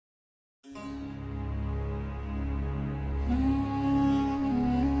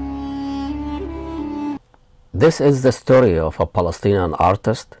This is the story of a Palestinian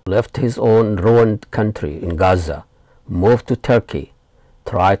artist who left his own ruined country in Gaza, moved to Turkey,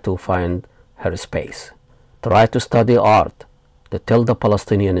 tried to find her space, tried to study art, to tell the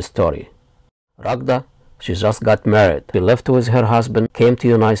Palestinian story. Raghda, she just got married. She left with her husband, came to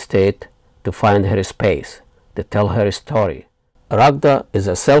the United States to find her space, to tell her story. Raghda is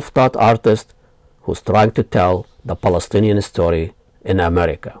a self-taught artist who's trying to tell the Palestinian story in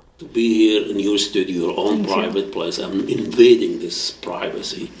America. To be here in your studio, your own private place, I'm invading this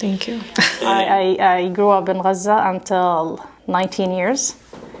privacy. Thank you. I grew up in Gaza until 19 years,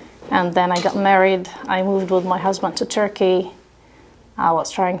 and then I got married. I moved with my husband to Turkey. I was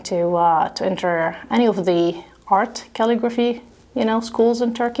trying to enter any of the art, calligraphy, schools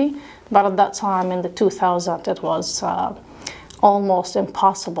in Turkey, but at that time in the 2000s it was almost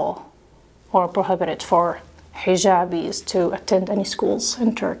impossible or prohibited for hijabis to attend any schools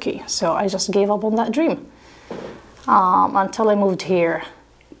in Turkey. So I just gave up on that dream until I moved here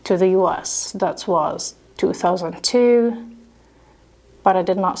to the US. That was 2002, but I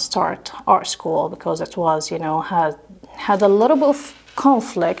did not start art school because it was, had a little bit of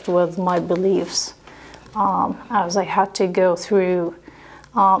conflict with my beliefs, as I had to go through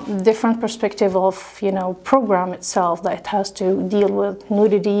different perspective of program itself, that it has to deal with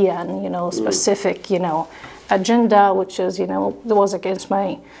nudity and specific agenda, which is that was against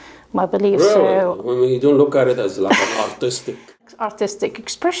my beliefs. Really? So I mean, you don't look at it as like an artistic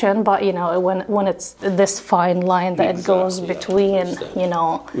expression, but when it's this fine line that it goes between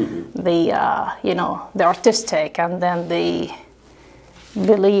the artistic and then the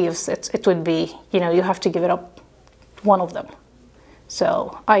beliefs, it would be you have to give it up, one of them.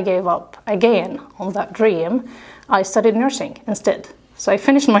 So I gave up again on that dream. I studied nursing instead. So I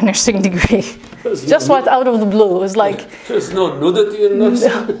finished my nursing degree. Just went out of the blue. It was like there's no nudity in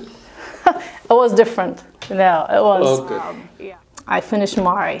nursing. It was different. No, it was. Okay. I finished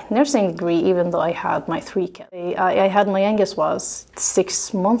my nursing degree even though I had my 3 kids. I had my youngest was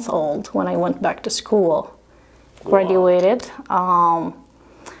 6 months old when I went back to school. Graduated. Wow.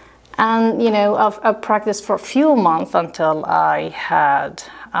 And I've practiced for a few months until I had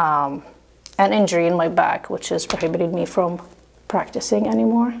an injury in my back, which has prohibited me from practicing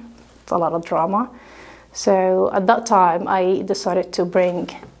anymore. It's a lot of drama. So at that time, I decided to bring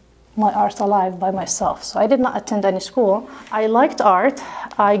my art alive by myself. So I did not attend any school. I liked art.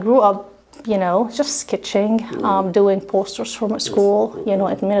 I grew up, just sketching, doing posters from school,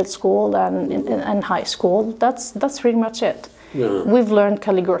 at middle school and in high school. That's pretty much it. Yeah. We've learned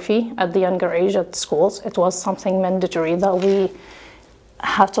calligraphy at the younger age at schools. It was something mandatory that we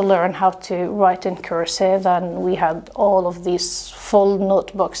had to learn how to write in cursive, and we had all of these full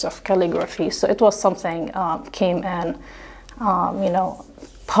notebooks of calligraphy. So it was something came in,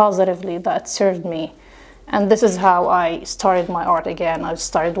 positively, that served me. And this is how I started my art again. I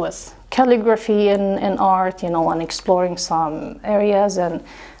started with calligraphy in art, and exploring some areas and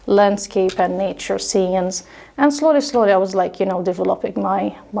landscape and nature scenes. And slowly I was developing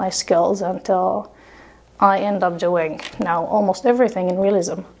my skills until I end up doing now almost everything in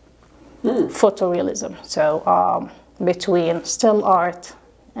realism, photorealism. So between still art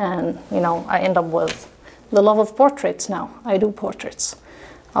and, I end up with the love of portraits now. I do portraits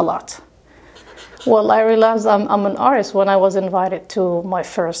a lot. Well, I realized I'm an artist when I was invited to my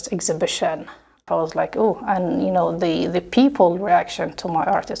first exhibition. I was like, oh, and the people reaction to my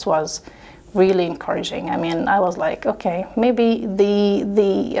artist was really encouraging. I mean, I was like, okay, maybe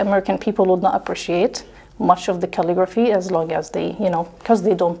the American people would not appreciate much of the calligraphy as long as they, because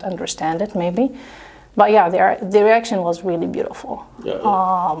they don't understand it maybe. But yeah, the reaction was really beautiful.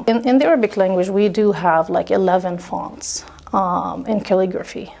 Yeah. In the Arabic language, we do have like 11 fonts in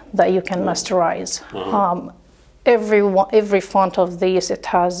calligraphy that you can masterize. Every font of these, it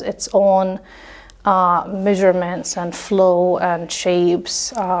has its own measurements and flow and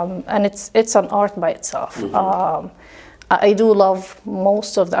shapes, and it's an art by itself. I do love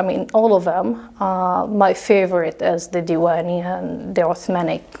most of them, all of them. My favorite is the Diwani and the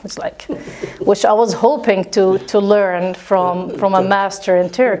Uthmanic, which I was hoping to learn from a master in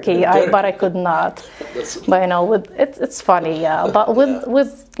Turkey, but I could not. But it's funny, yeah. But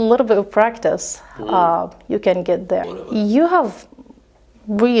with a little bit of practice, you can get there. You have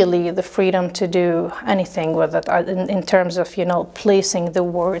really the freedom to do anything with it in terms of placing the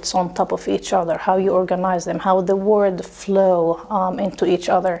words on top of each other, how you organize them, how the word flow into each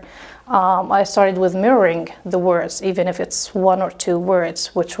other. I started with mirroring the words, even if it's 1 or 2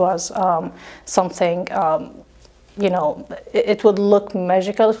 words, which was something it would look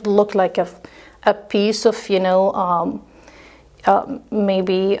magical. It would look like a piece of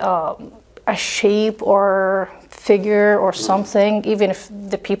maybe a shape or figure or something, even if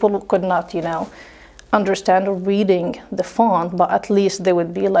the people could not, understand or reading the font, but at least they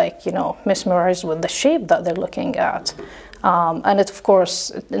would be like, mesmerized with the shape that they're looking at. And it, of course,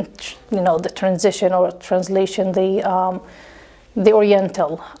 the transition or translation, the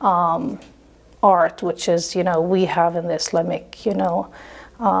Oriental art, which is, we have in the Islamic,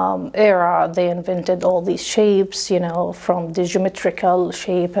 era. They invented all these shapes, from the geometrical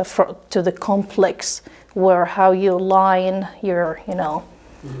shape to the complex, where how you line your,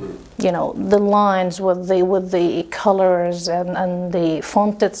 the lines with the colors and the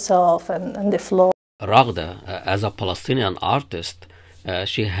font itself and the flow. Raghda, as a Palestinian artist,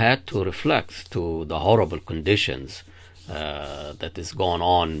 she had to reflect to the horrible conditions that is going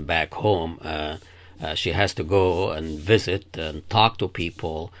on back home. She has to go and visit and talk to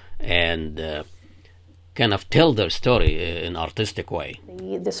people and kind of tell their story in artistic way.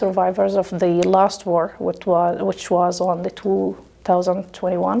 The survivors of the last war, which was on the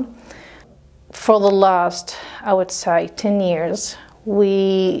 2021, for the last, I would say, 10 years,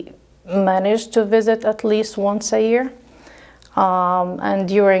 we managed to visit at least once a year. And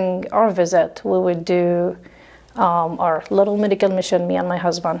during our visit, we would do our little medical mission, me and my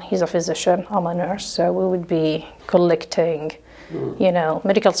husband. He's a physician, I'm a nurse, so we would be collecting,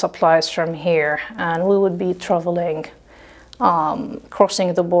 medical supplies from here, and we would be traveling,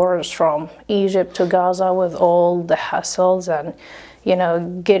 crossing the borders from Egypt to Gaza with all the hassles and,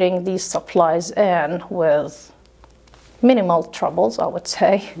 getting these supplies in with minimal troubles, I would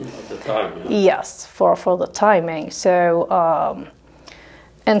say. At the time, yeah. Yes, for the timing. So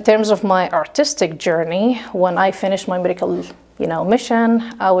in terms of my artistic journey, when I finished my medical, mission,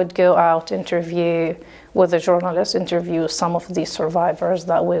 I would go out, interview with a journalist, interview some of these survivors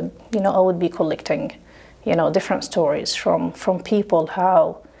that would, I would be collecting, different stories from people,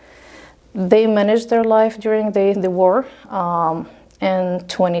 how they managed their life during the war in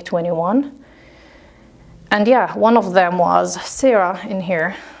 2021. And yeah, one of them was Sarah in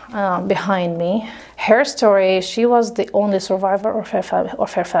here behind me. Her story, she was the only survivor of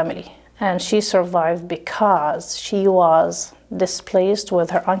her family. And she survived because she was displaced with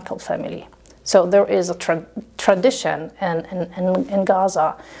her uncle family. So there is a tradition in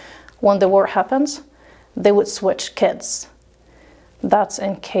Gaza. When the war happens, they would switch kids. That's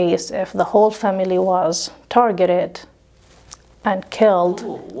in case if the whole family was targeted and killed,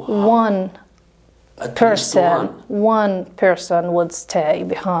 one person would stay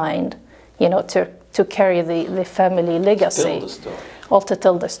behind, to carry the family legacy or to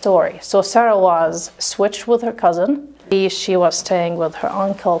tell the story. So Sarah was switched with her cousin. She was staying with her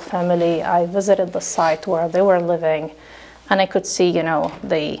uncle family. I visited the site where they were living, and I could see,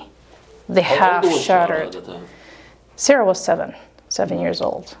 the half shattered. Sarah was seven years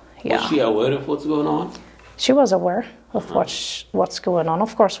old. Yeah. Was she aware of what's going on? She was aware of what's going on.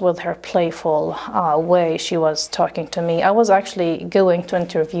 Of course, with her playful way, she was talking to me. I was actually going to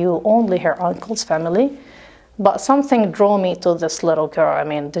interview only her uncle's family, but something drew me to this little girl. I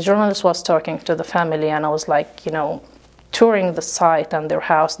mean, the journalist was talking to the family, and I was like, touring the site and their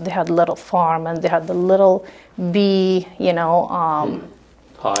house. They had a little farm, and they had the little bee,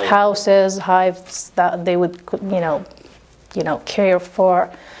 houses, hives that they would, care for.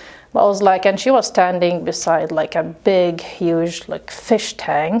 But I was like, and she was standing beside like a big, huge, like fish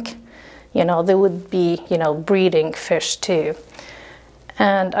tank. They would be, breeding fish too.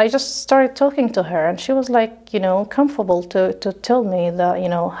 And I just started talking to her, and she was like, comfortable to tell me that,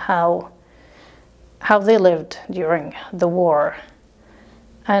 how they lived during the war.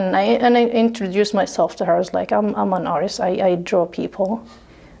 And I introduced myself to her. I was like, I'm an artist. I draw people.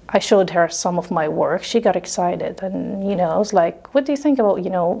 I showed her some of my work. She got excited, and I was like, what do you think about,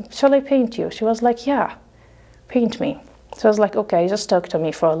 shall I paint you? She was like, yeah, paint me. So I was like, okay, just talk to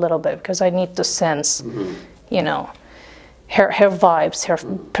me for a little bit, because I need to sense, her vibes, her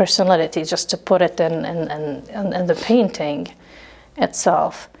personality, just to put it in the painting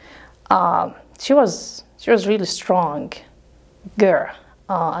itself. She was really strong girl.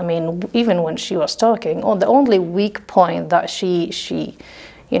 I mean, even when she was talking, the only weak point that she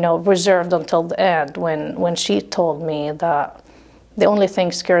reserved until the end, when she told me that the only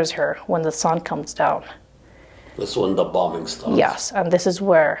thing scares her when the sun comes down. That's when the bombing starts. Yes, and this is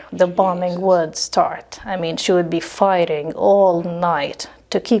where the bombing would start. I mean, she would be fighting all night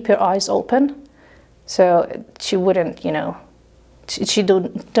to keep her eyes open, so she wouldn't, she do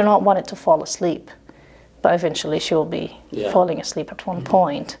not want it to fall asleep. But eventually she will be falling asleep at one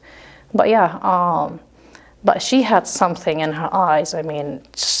point. But yeah, but she had something in her eyes. I mean,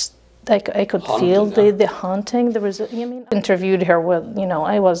 just I could feel the haunting. There was, interviewed her with,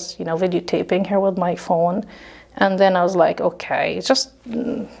 I was, videotaping her with my phone. And then I was like, okay, just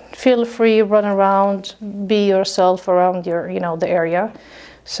feel free, run around, be yourself around your, the area.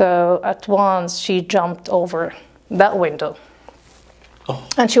 So at once she jumped over that window. Oh.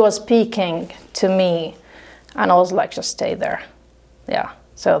 And she was peeking to me. And I was like, just stay there. Yeah.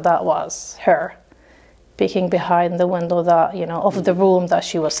 So that was her peeking behind the window that, of the room that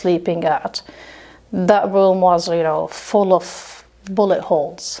she was sleeping at. That room was, full of bullet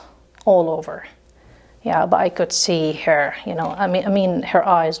holes all over. Yeah, but I could see her, I mean, her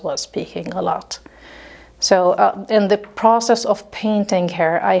eyes was peeking a lot. So in the process of painting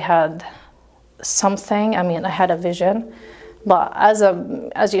her, I had something, I had a vision. But as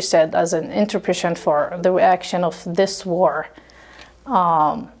you said, as an interpretation for the reaction of this war,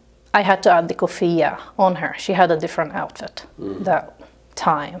 I had to add the kufiya on her. She had a different outfit that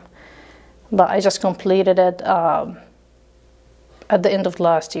time. But I just completed it at the end of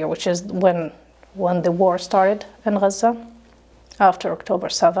last year, which is when the war started in Gaza, after October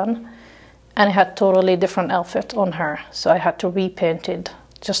 7. And I had totally different outfit on her. So I had to repaint it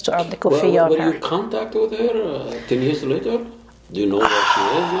just to add the kufiya on her. Were you in contact with her 10 years later? Do you know where she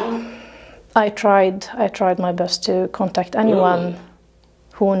is now? I tried my best to contact anyone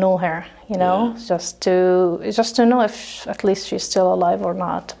who knew her, just to know if at least she's still alive or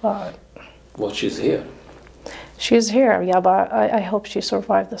not. But she's here. She's here, yeah, but I hope she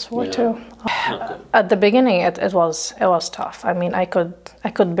survived this war too. Okay. At the beginning, it was tough. I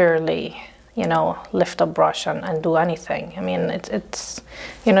could barely, lift a brush and do anything. It's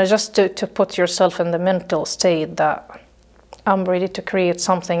just to put yourself in the mental state that I'm ready to create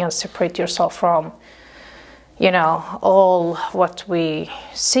something and separate yourself from, all what we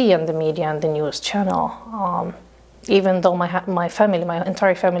see in the media and the news channel. Even though my family, my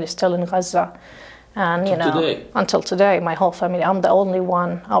entire family is still in Gaza. And, until today, my whole family, I'm the only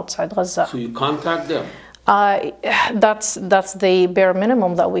one outside Gaza. So you contact them? That's the bare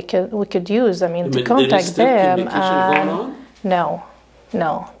minimum that we could use. To contact them. Going on? No.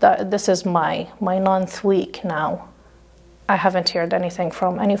 This is my 9th week now. I haven't heard anything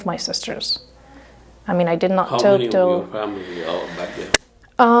from any of my sisters. I did not talk to... How many of your family are back there?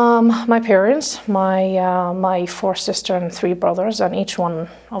 My parents, my 4 sisters and 3 brothers, and each one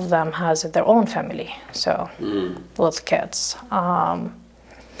of them has their own family, so with kids.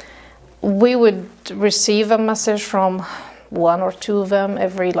 We would receive a message from 1 or 2 of them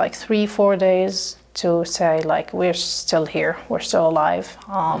every 3-4 days to say we're still here, we're still alive.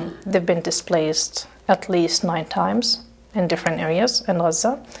 They've been displaced at least 9 times in different areas in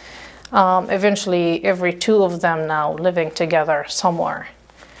Gaza. Eventually, every 2 of them now living together somewhere.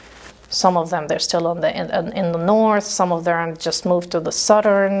 Some of them, they're still in the north. Some of them just moved to the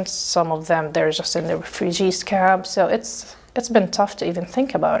southern. Some of them, they're just in the refugees camp. So it's been tough to even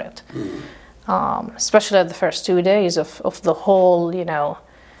think about it. Especially at the first 2 days of the whole,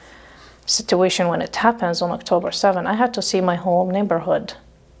 situation when it happens on October 7. I had to see my whole neighborhood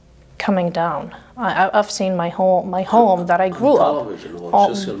coming down. I've seen my home that I grew up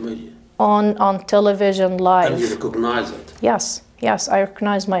on social media. On television live. And you recognize it? Yes, I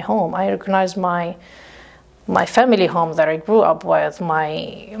recognize my home. I recognize my family home that I grew up with, my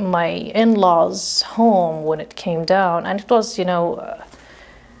in-laws' home when it came down, and it was, it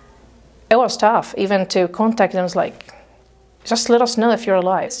was tough even to contact them. It's just let us know if you're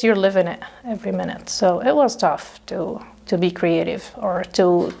alive. You're living it every minute. So it was tough to be creative or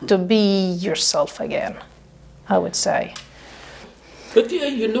to be yourself again, I would say. But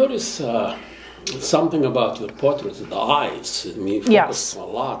you notice. Something about your portraits, the eyes. You focus a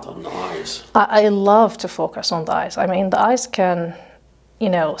lot on the eyes. I love to focus on the eyes. The eyes can,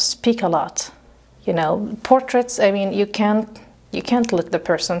 speak a lot. Portraits. You can't let the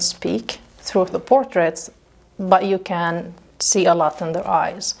person speak through the portraits, but you can see a lot in their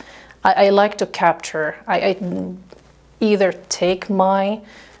eyes. I like to capture. I either take my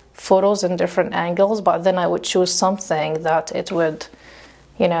photos in different angles, but then I would choose something that it would,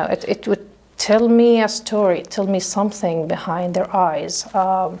 it would tell me a story, tell me something behind their eyes.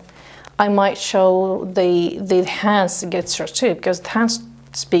 I might show the hands gesture too, because the hands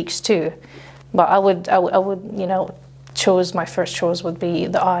speaks too. But I would, choose, my first choice would be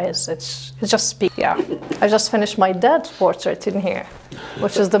the eyes. It's just speak. Yeah, I just finished my dad's portrait in here,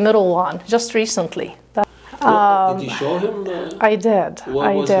 which is the middle one, just recently. Did you show him? I did.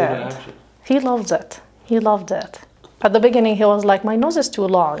 What was his reaction? He loved it. At the beginning, he was like, my nose is too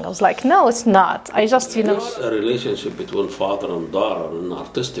long. I was like, no, it's not. I just, It's a relationship between father and daughter in an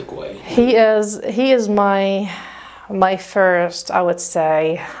artistic way. He is my my first, I would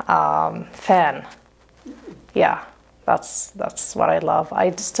say, fan. Yeah, that's what I love.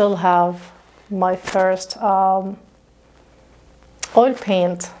 I still have my first oil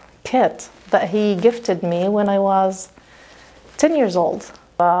paint kit that he gifted me when I was 10 years old.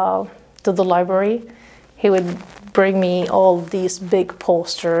 To the library, he would bring me all these big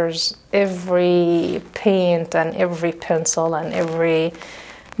posters, every paint and every pencil and every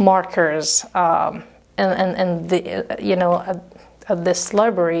markers, and the, you know, at this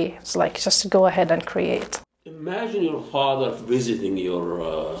library, it's like just to go ahead and create. Imagine your father visiting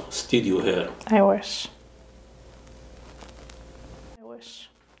your studio here. I wish. I wish.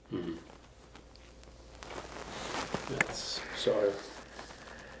 Mm-hmm. Yes, sorry.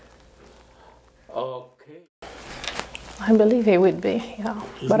 Okay. I believe he would be, yeah.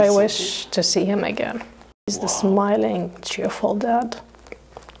 But I wish to see him again. He's the smiling, cheerful dad.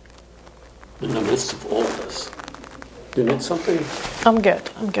 In the midst of all this, do you need something? I'm good,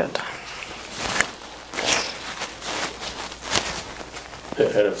 I'm good.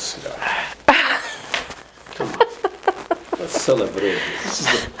 Here is a cigar. Come on, let's celebrate.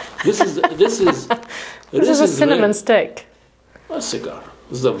 This is a cinnamon stick. A cigar.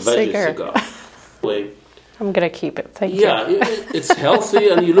 This is a veggie cigar. I'm gonna keep it. Thank you. Yeah, it's healthy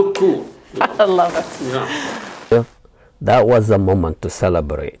and you look cool. You know? I love it. Yeah. That was a moment to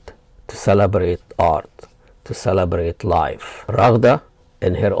celebrate art, to celebrate life. Raghda,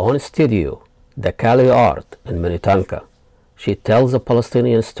 in her own studio, the Calli Art in Minnetonka, she tells a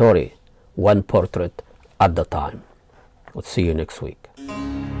Palestinian story, one portrait at a time. We'll see you next week.